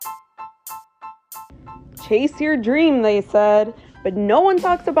Chase your dream, they said, but no one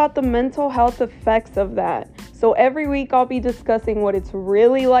talks about the mental health effects of that. So every week I'll be discussing what it's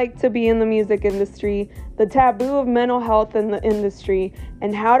really like to be in the music industry, the taboo of mental health in the industry,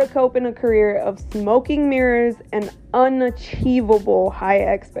 and how to cope in a career of smoking mirrors and unachievable high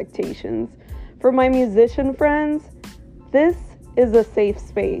expectations. For my musician friends, this is a safe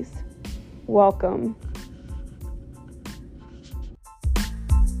space. Welcome.